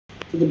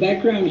So the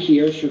background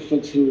here for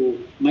folks who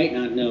might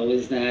not know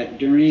is that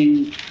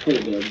during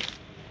COVID,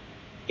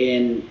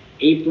 in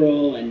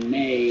April and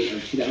May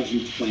of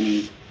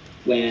 2020,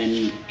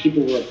 when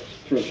people were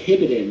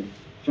prohibited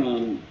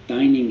from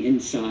dining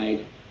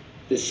inside,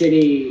 the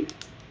city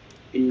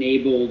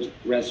enabled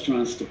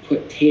restaurants to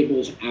put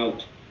tables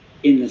out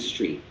in the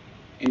street.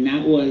 And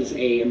that was an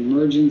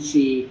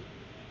emergency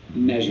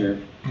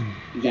measure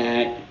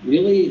that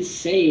really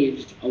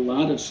saved a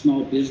lot of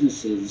small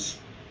businesses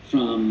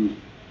from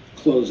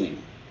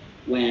closing.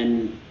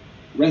 When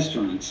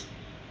restaurants,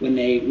 when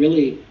they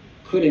really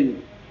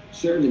couldn't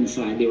serve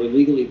inside, they were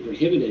legally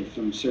prohibited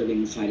from serving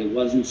inside. It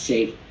wasn't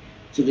safe.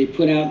 So they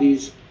put out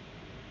these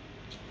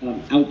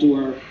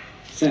outdoor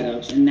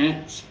setups, and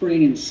that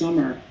spring and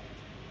summer,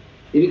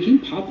 they became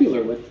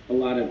popular with a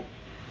lot of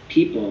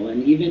people.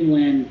 And even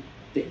when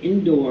the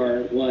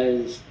indoor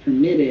was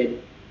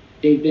permitted,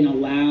 they've been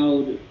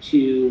allowed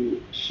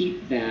to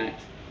keep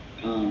that.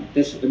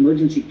 This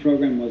emergency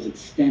program was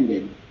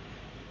extended.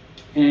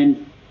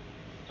 And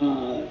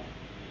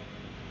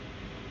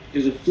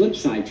there's a flip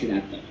side to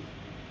that, though.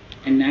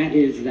 And that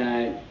is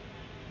that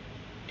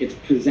it's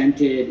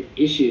presented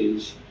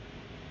issues,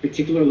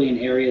 particularly in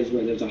areas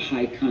where there's a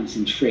high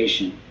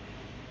concentration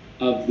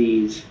of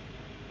these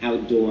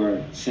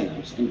outdoor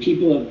setups. And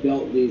people have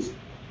built these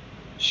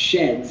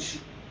sheds.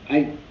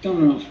 I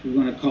don't know if we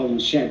want to call them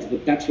sheds,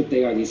 but that's what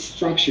they are, these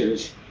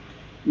structures.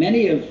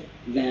 Many of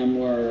them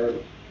were,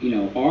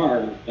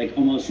 are like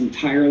almost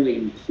entirely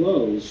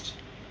enclosed.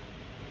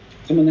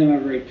 Some of them are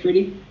very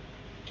pretty.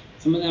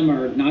 Some of them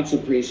are not so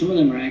pretty. Some of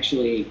them are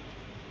actually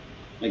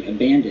like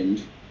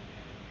abandoned.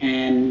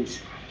 And,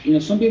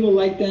 some people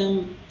like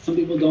them, some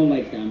people don't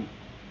like them.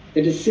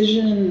 The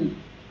decision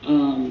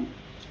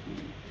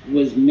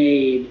was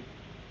made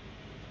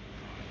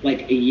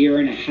like a year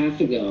and a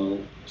half ago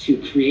to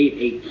create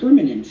a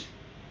permanent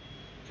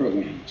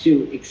program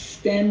to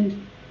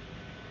extend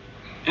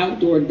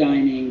outdoor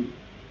dining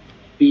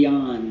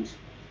beyond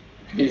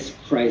this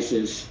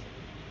crisis.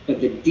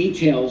 But the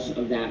details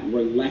of that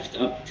were left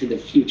up to the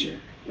future,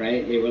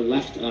 right? They were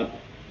left up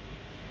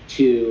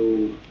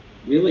to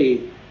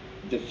really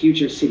the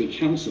future city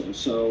council.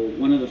 So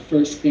one of the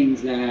first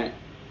things that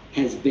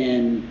has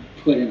been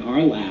put in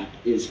our lap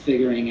is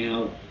figuring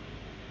out,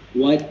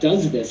 what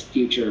does this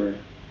future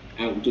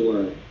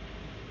outdoor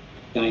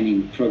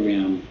dining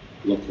program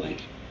look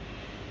like?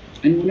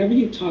 And whenever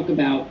you talk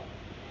about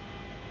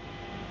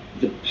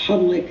the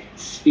public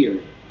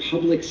sphere,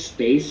 public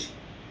space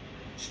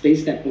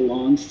that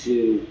belongs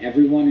to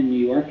everyone in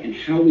New York and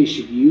how we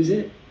should use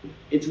it,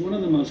 it's one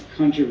of the most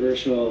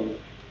controversial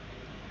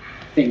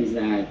things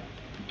that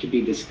could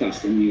be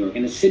discussed in New York.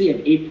 In a city of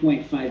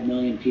 8.5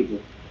 million people,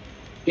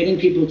 getting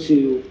people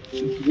to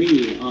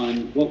agree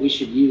on what we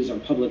should use our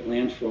public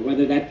land for,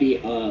 whether that be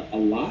a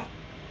lot.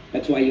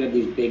 That's why you have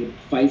these big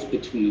fights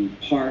between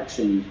parks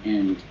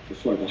and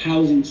affordable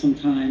housing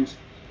sometimes.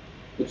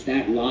 What's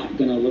that lot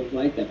gonna look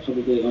like, that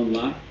publicly owned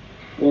lot?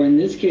 Or in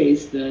this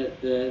case,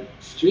 the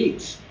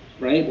streets,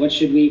 right?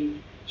 Should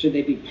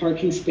they be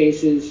parking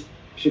spaces?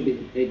 Should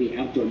they be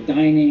outdoor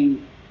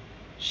dining?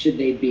 Should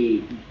they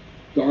be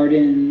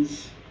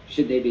gardens?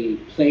 Should they be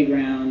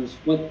playgrounds?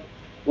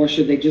 Or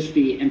should they just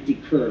be empty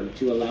curb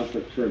to allow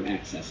for curb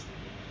access?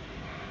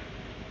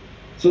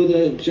 So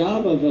the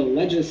job of a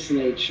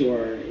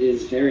legislature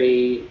is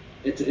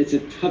it's a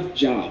tough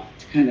job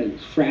to kind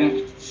of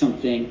craft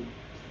something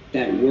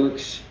that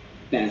works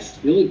best,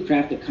 really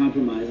craft a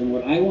compromise. And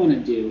what I want to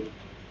do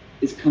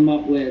is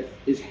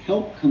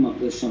help come up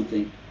with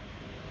something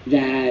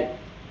that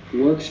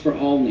works for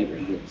all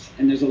neighborhoods.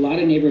 And there's a lot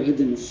of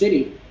neighborhoods in the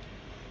city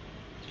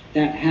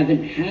that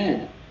haven't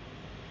had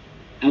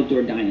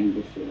outdoor dining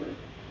before,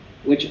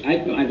 which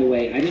by the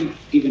way, I didn't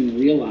even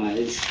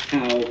realize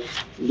how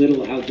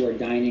little outdoor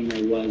dining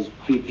there was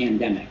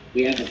pre-pandemic.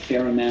 We have a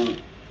fair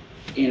amount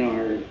in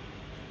our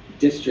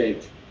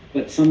district,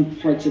 but some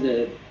parts of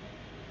the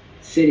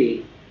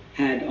city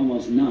had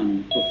almost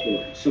none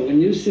before. So a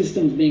new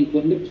system's being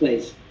put into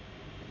place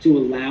to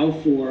allow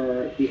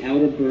for the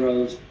outer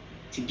boroughs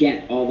to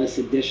get all this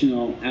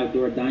additional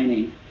outdoor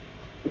dining.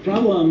 The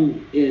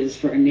problem is,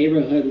 for a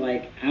neighborhood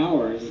like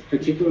ours,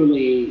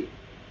 particularly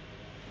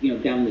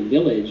down the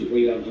Village, where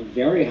you have a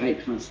very high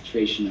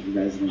concentration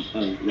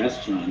of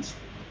restaurants,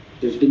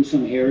 there's been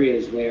some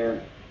areas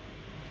where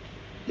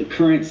the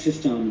current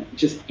system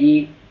just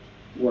ain't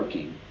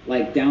working.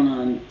 Like down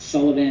on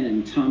Sullivan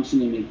and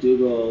Thompson and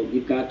McDougal,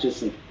 you've got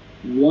just like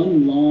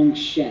one long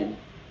shed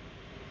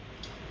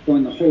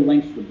going the whole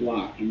length of the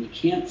block, and you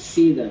can't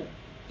see the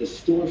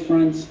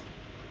storefronts.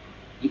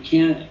 You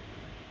can't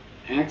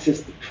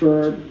access the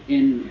curb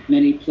in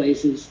many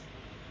places.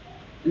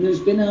 And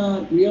there's been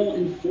a real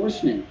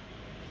enforcement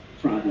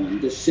problem.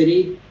 The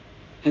city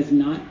has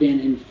not been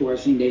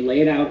enforcing. They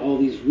laid out all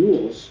these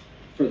rules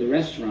for the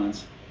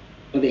restaurants,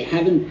 but they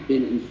haven't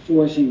been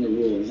enforcing the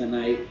rules. And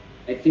I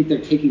think they're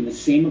taking the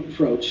same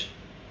approach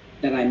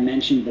that I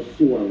mentioned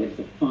before with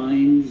the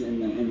fines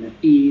and the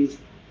fees.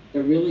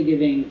 They're only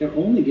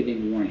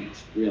giving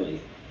warnings, really.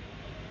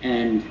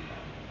 And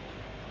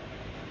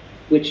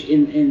which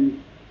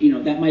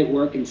that might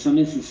work in some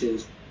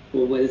instances,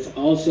 but what it's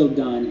also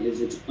done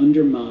is it's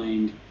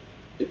undermined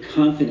the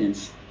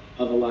confidence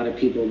of a lot of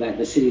people that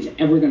the city's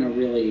ever going to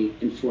really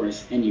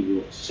enforce any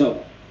rules.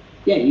 So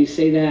yeah, you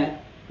say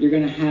that you're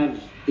going to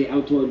have the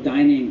outdoor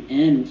dining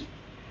end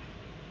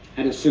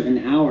at a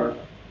certain hour.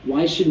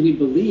 Why should we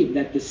believe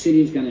that the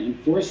city is going to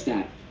enforce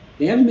that?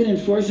 They haven't been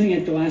enforcing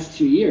it the last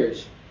 2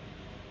 years.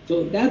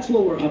 So that's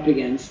what we're up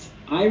against.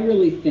 I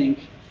really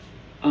think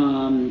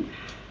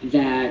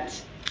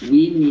that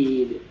we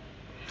need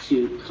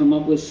to come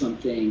up with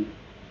something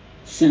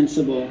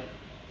sensible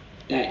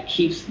that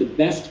keeps the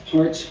best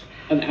parts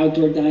of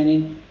outdoor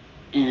dining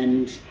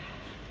and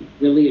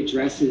really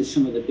addresses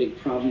some of the big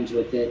problems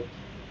with it.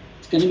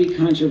 It's going to be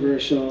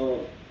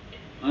controversial.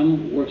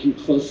 I'm working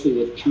closely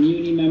with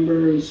community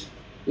members,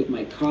 with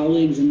my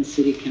colleagues in the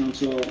city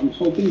council. I'm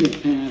hoping to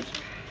have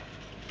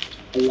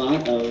the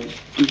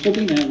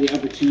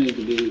opportunity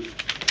to be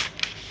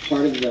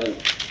part of the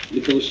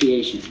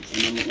negotiations.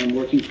 And I'm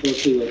working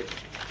closely with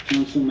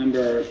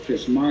Councilmember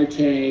Chris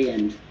Marte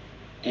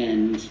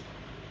and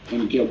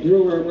Gil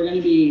Brewer. We're going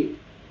to be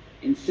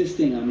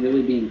insisting on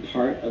really being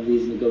part of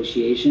these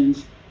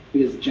negotiations,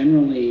 because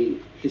generally,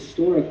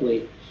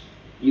 historically,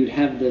 you'd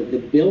have the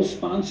bill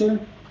sponsor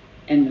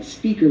and the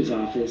speaker's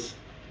office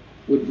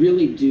would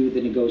really do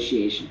the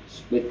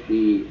negotiations with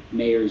the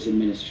mayor's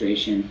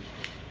administration,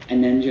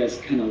 and then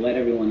just kind of let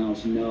everyone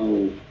else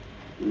know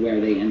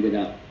where they ended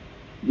up.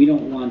 We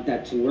don't want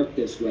that to work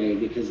this way,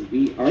 because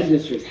our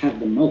districts have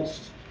the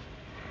most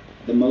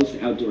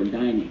outdoor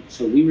dining.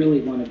 So we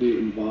really want to be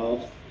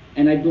involved,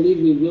 and I believe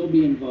we will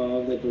be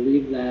involved. I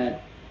believe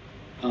that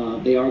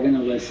they are going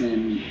to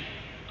listen.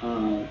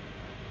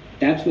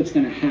 That's what's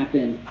going to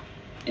happen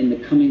in the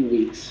coming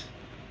weeks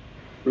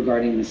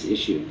regarding this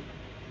issue.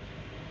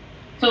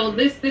 So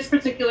this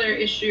particular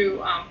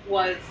issue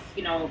was,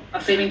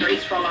 a saving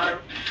grace for a lot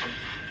of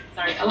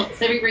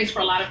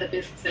the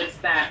businesses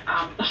that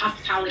the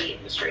hospitality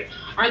industry.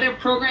 Are there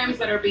programs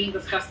that are being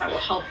discussed that will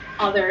help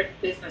other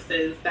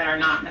businesses that are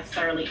not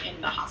necessarily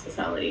in the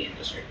hospitality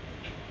industry?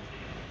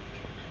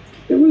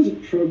 There was a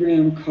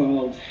program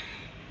called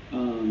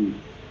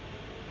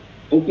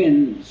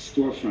Open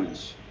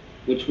Storefronts,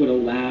 which would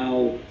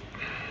allow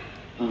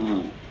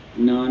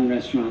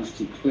non-restaurants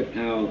to put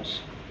out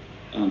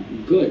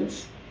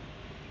goods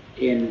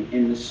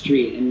in the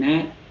street, and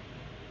that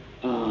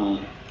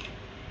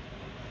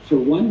for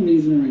one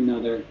reason or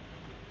another,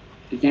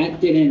 that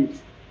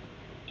didn't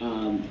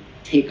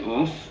take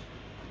off,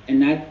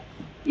 and that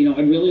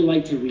I'd really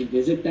like to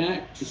revisit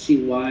that to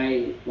see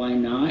why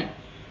not,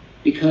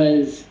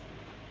 because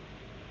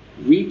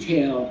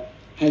retail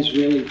has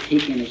really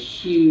taken a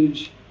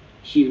huge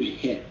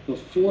hit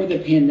before the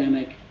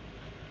pandemic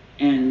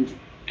and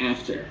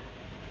after,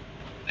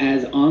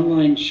 as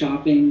online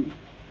shopping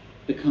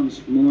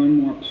becomes more and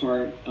more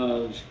part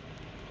of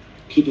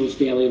people's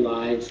daily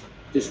lives.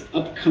 This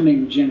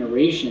upcoming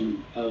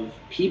generation of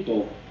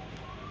people,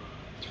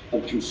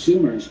 of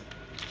consumers,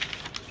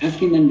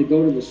 asking them to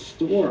go to the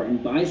store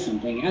and buy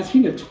something,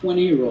 asking a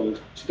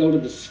 20-year-old to go to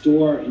the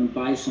store and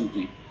buy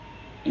something,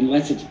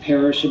 unless it's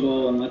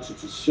perishable, unless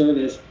it's a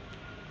service,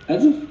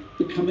 that's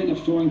becoming a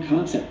foreign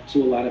concept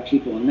to a lot of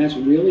people, and that's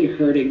really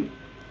hurting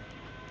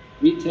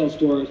retail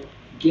stores,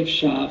 gift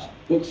shops,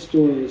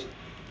 bookstores,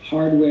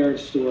 hardware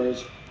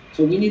stores.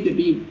 So we need to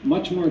be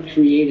much more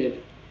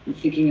creative in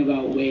thinking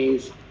about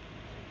ways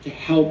to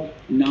help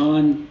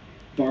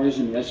non-bars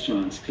and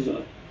restaurants.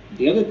 Because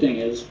the other thing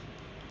is,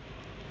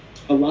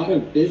 a lot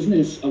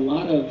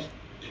of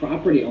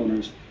property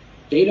owners,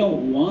 they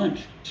don't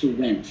want to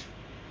rent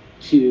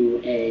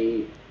to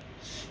a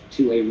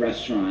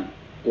restaurant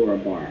or a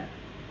bar.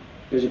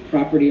 There's a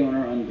property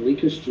owner on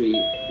Bleecker Street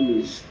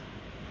whose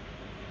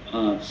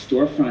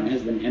storefront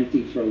has been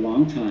empty for a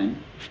long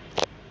time,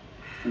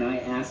 and I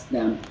asked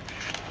them,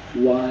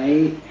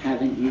 why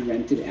haven't you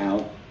rented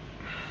out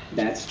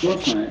that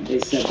storefront? They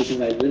said,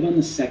 because I live on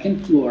the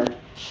second floor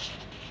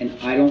and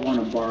I don't want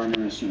a bar and a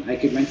restaurant. I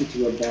could rent it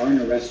to a bar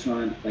and a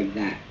restaurant like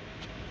that.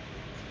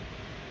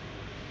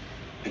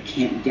 I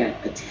can't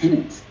get a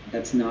tenant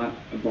that's not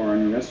a bar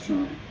and a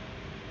restaurant.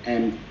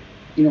 And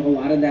a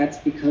lot of that's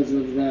because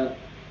of the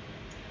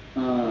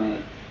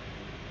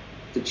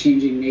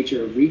changing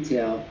nature of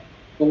retail,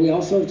 but we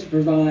also have to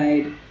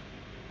provide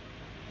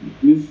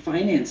new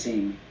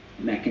financing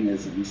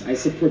mechanisms. I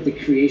support the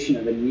creation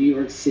of a New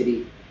York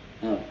City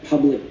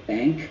public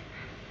bank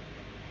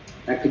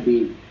that could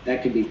be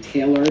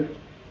tailored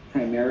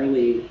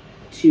primarily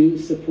to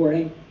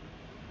supporting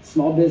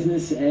small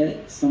businesses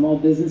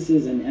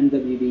and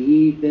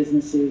MWBE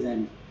businesses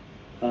and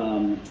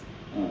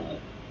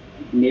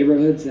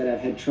neighborhoods that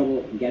have had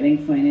trouble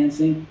getting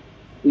financing.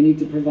 We need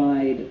to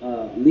provide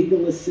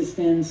legal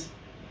assistance,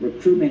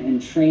 recruitment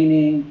and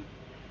training,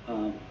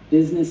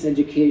 business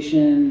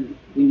education.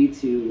 We need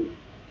to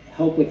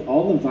help with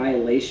all the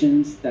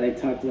violations that I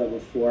talked about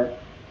before,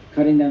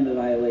 cutting down the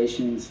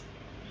violations.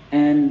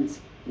 And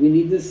we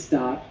need to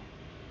stop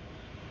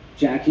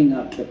jacking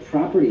up the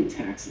property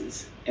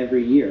taxes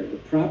every year. The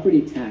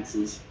property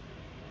taxes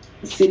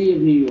the city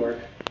of New York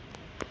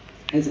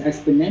has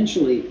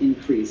exponentially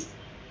increased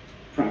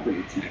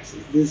property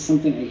taxes. This is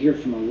something I hear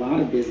from a lot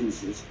of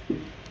businesses,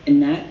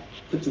 and that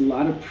puts a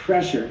lot of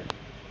pressure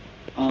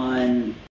on